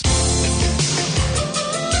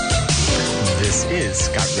This is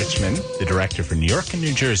Scott Richmond, the director for New York and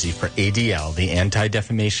New Jersey for ADL, the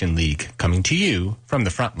Anti-Defamation League, coming to you from the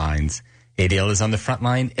front lines. ADL is on the front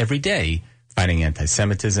line every day, fighting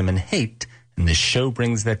anti-Semitism and hate, and this show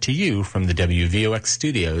brings that to you from the WVOX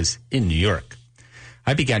studios in New York.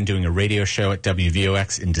 I began doing a radio show at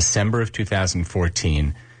WVOX in December of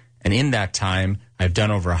 2014, and in that time, I've done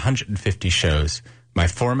over 150 shows. My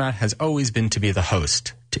format has always been to be the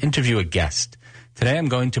host, to interview a guest. Today I'm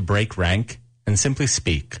going to break rank and simply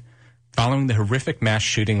speak. Following the horrific mass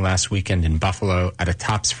shooting last weekend in Buffalo at a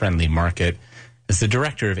Tops-friendly market, as the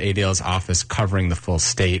director of ADL's office covering the full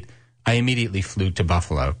state, I immediately flew to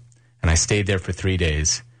Buffalo, and I stayed there for 3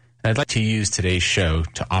 days. And I'd like to use today's show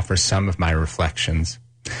to offer some of my reflections.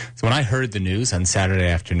 So when I heard the news on Saturday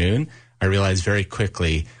afternoon, I realized very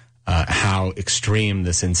quickly how extreme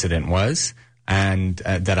this incident was, and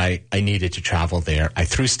that I needed to travel there. I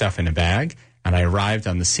threw stuff in a bag, and I arrived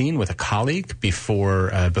on the scene with a colleague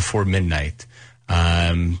before midnight.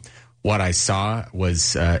 What I saw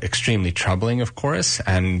was extremely troubling, of course,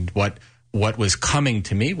 and what was coming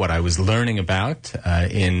to me, what I was learning about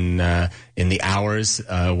in the hours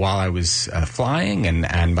while I was flying,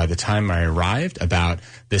 and by the time I arrived, about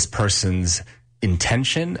this person's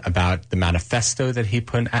intention, about the manifesto that he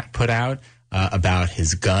put out, about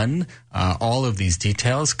his gun, all of these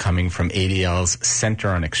details coming from ADL's Center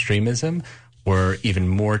on Extremism were even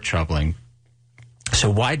more troubling.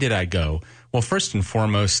 So why did I go? Well, first and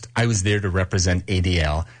foremost, I was there to represent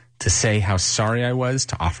ADL, to say how sorry I was,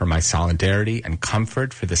 to offer my solidarity and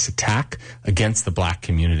comfort for this attack against the black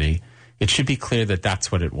community. It should be clear that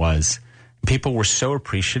that's what it was. People were so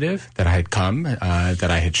appreciative that I had come,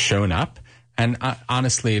 that I had shown up, and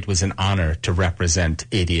honestly, it was an honor to represent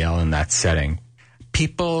ADL in that setting.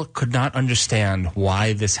 People could not understand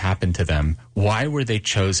why this happened to them. Why were they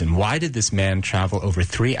chosen? Why did this man travel over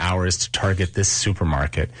 3 hours to target this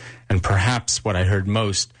supermarket? And perhaps what I heard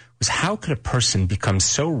most was, how could a person become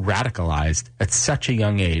so radicalized at such a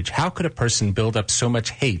young age? How could a person build up so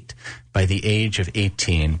much hate by the age of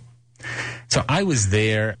 18? So I was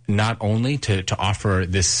there not only to offer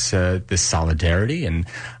this solidarity,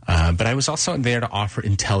 but I was also there to offer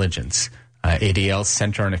intelligence. ADL's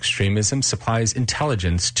Center on Extremism supplies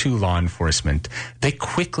intelligence to law enforcement. They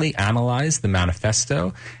quickly analyzed the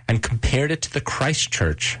manifesto and compared it to the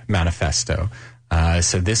Christchurch manifesto.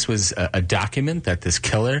 So this was a document that this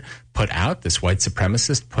killer put out, this white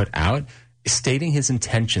supremacist put out, stating his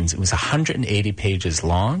intentions. It was 180 pages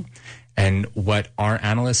long. And what our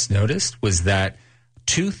analysts noticed was that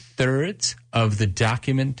 2/3 of the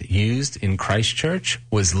document used in Christchurch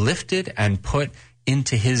was lifted and put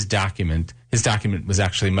into his document. His document was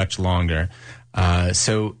actually much longer.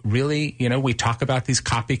 So really, we talk about these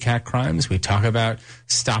copycat crimes. We talk about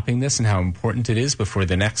stopping this and how important it is before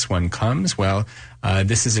the next one comes. Well,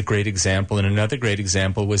 this is a great example. And another great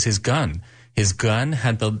example was his gun. His gun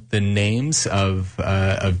had the names of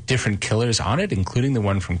different killers on it, including the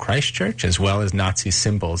one from Christchurch, as well as Nazi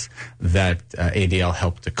symbols that ADL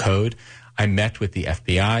helped decode. I met with the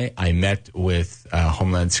FBI, I met with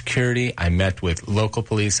Homeland Security, I met with local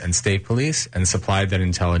police and state police, and supplied that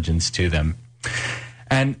intelligence to them.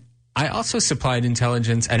 And I also supplied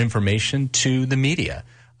intelligence and information to the media.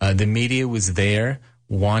 The media was there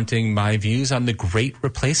wanting my views on the Great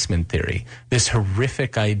Replacement Theory, this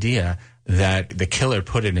horrific idea that the killer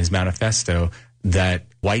put in his manifesto, that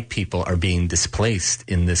white people are being displaced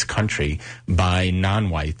in this country by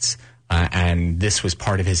non-whites. And this was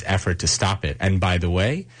part of his effort to stop it. And by the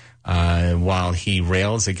way, while he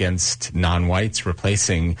rails against non-whites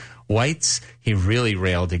replacing whites, he really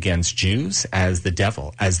railed against Jews as the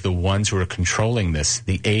devil, as the ones who are controlling this,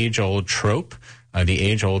 the age-old trope, the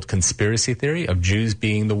age-old conspiracy theory of Jews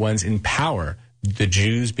being the ones in power, the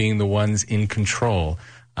Jews being the ones in control.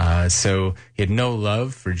 So he had no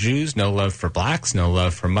love for Jews, no love for blacks, no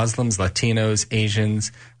love for Muslims, Latinos,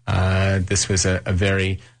 Asians. This was a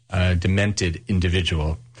very demented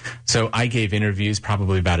individual. So I gave interviews,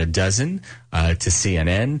 probably about a dozen, to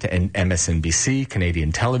CNN, to MSNBC,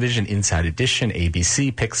 Canadian Television, Inside Edition,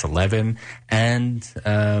 ABC, Pix 11, and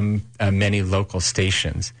many local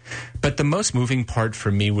stations. But the most moving part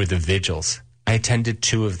for me were the vigils. I attended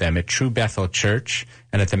 2 of them, at True Bethel Church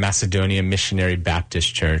and at the Macedonia Missionary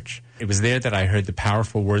Baptist Church. It was there that I heard the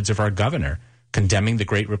powerful words of our governor, condemning the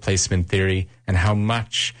Great Replacement Theory and how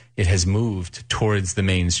much it has moved towards the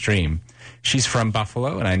mainstream. She's from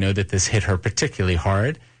Buffalo, and I know that this hit her particularly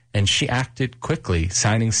hard, And she acted quickly,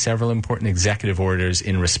 signing several important executive orders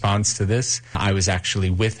in response to this. I was actually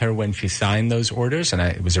with her when she signed those orders, and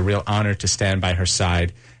it was a real honor to stand by her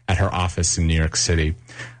side at her office in New York City.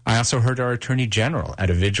 I also heard our Attorney General at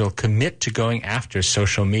a vigil commit to going after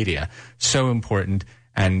social media, so important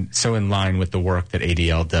and so in line with the work that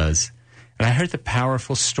ADL does. And I heard the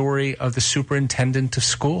powerful story of the superintendent of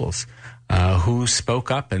schools who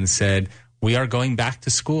spoke up and said, we are going back to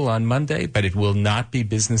school on Monday, but it will not be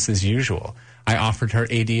business as usual. I offered her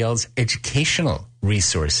ADL's educational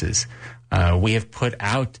resources. We have put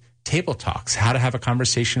out table talks, how to have a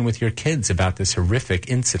conversation with your kids about this horrific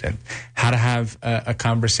incident, how to have a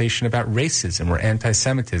conversation about racism or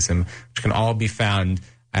anti-Semitism, which can all be found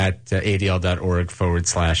at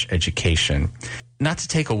adl.org/education. Not to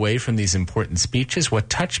take away from these important speeches, what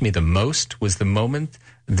touched me the most was the moment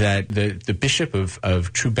that the bishop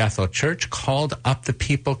of True Bethel Church called up the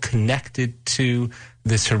people connected to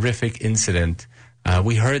this horrific incident.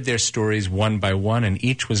 We heard their stories one by one, and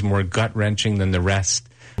each was more gut-wrenching than the rest.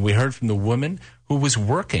 We heard from the woman who was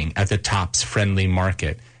working at the Tops Friendly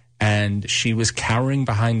Market, and she was cowering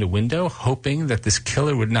behind a window, hoping that this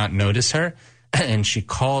killer would not notice her, and she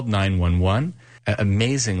called 911.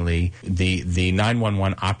 Amazingly, the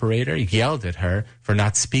 911 operator yelled at her for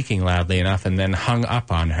not speaking loudly enough and then hung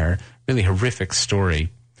up on her. Really horrific story.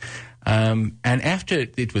 And after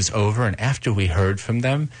it was over and after we heard from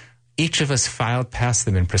them, each of us filed past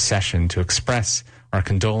them in procession to express our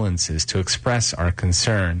condolences, to express our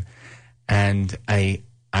concern. And I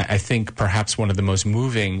think perhaps one of the most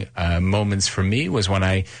moving moments for me was when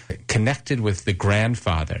I connected with the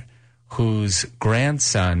grandfather whose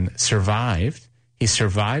grandson survived. He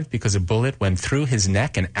survived because a bullet went through his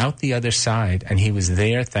neck and out the other side, and he was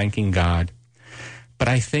there thanking God. But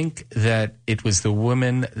I think that it was the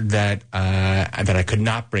woman that I could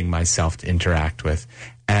not bring myself to interact with,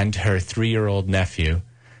 and her 3-year-old nephew.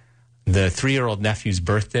 The 3-year-old nephew's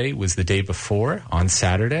birthday was the day before, on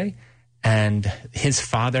Saturday, and his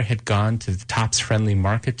father had gone to the Tops Friendly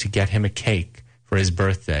Market to get him a cake for his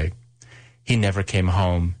birthday. He never came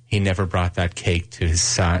home. He never brought that cake to his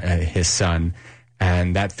son.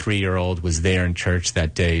 And that 3-year-old was there in church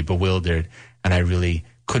that day, bewildered, and I really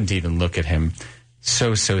couldn't even look at him.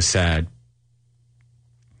 So sad.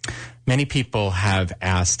 Many people have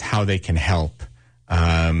asked how they can help.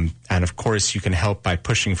 And of course, you can help by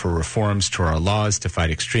pushing for reforms to our laws to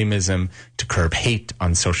fight extremism, to curb hate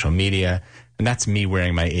on social media. And that's me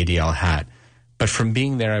wearing my ADL hat. But from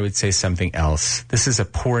being there, I would say something else. This is a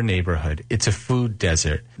poor neighborhood. It's a food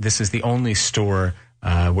desert. This is the only store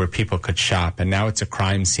where people could shop, and now it's a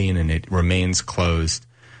crime scene and it remains closed.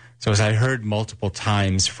 So as I heard multiple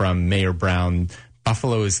times from Mayor Brown,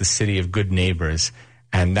 Buffalo is the city of good neighbors,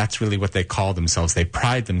 and that's really what they call themselves. They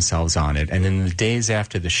pride themselves on it. And in the days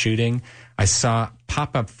after the shooting, I saw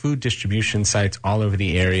pop-up food distribution sites all over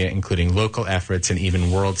the area, including local efforts and even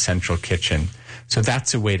World Central Kitchen. So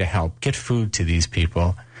that's a way to help. Get food to these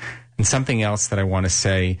people. And something else that I want to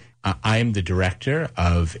say, I am the director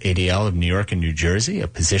of ADL of New York and New Jersey, a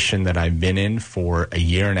position that I've been in for a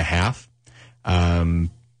year and a half.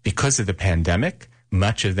 Because of the pandemic,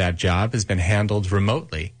 much of that job has been handled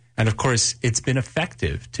remotely. And of course, it's been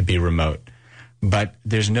effective to be remote. But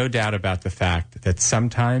there's no doubt about the fact that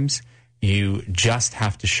sometimes you just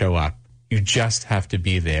have to show up. You just have to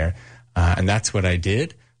be there. And that's what I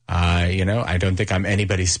did. I don't think I'm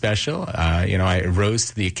anybody special. I rose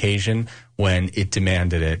to the occasion when it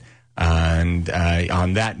demanded it. And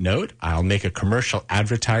on that note, I'll make a commercial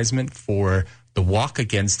advertisement for the Walk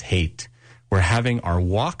Against Hate. We're having our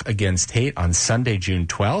Walk Against Hate on Sunday, June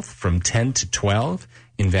 12th from 10 to 12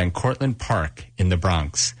 in Van Cortlandt Park in the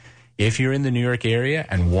Bronx. If you're in the New York area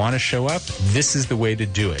and want to show up, this is the way to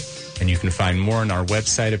do it. And you can find more on our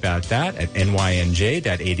website about that at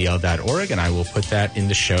nynj.adl.org, and I will put that in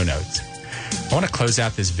the show notes. I want to close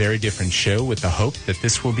out this very different show with the hope that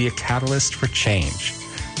this will be a catalyst for change,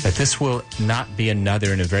 that this will not be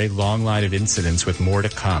another in a very long line of incidents with more to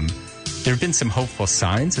come. There have been some hopeful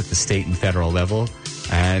signs at the state and federal level,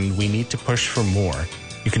 and we need to push for more.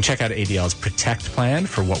 You can check out ADL's Protect Plan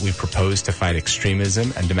for what we propose to fight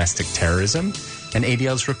extremism and domestic terrorism, and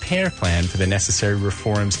ADL's Repair Plan for the necessary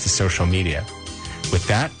reforms to social media. With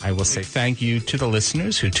that, I will say thank you to the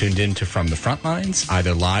listeners who tuned in to From the Frontlines,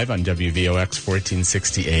 either live on WVOX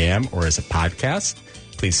 1460 AM or as a podcast.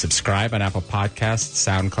 Please subscribe on Apple Podcasts,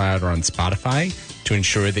 SoundCloud, or on Spotify to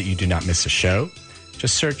ensure that you do not miss a show.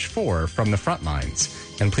 Just search for From the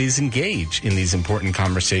Frontlines, and please engage in these important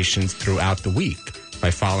conversations throughout the week by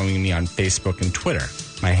following me on Facebook and Twitter.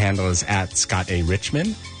 My handle is @Scott A.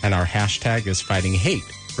 Richmond, and our hashtag is Fighting Hate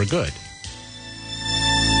for Good.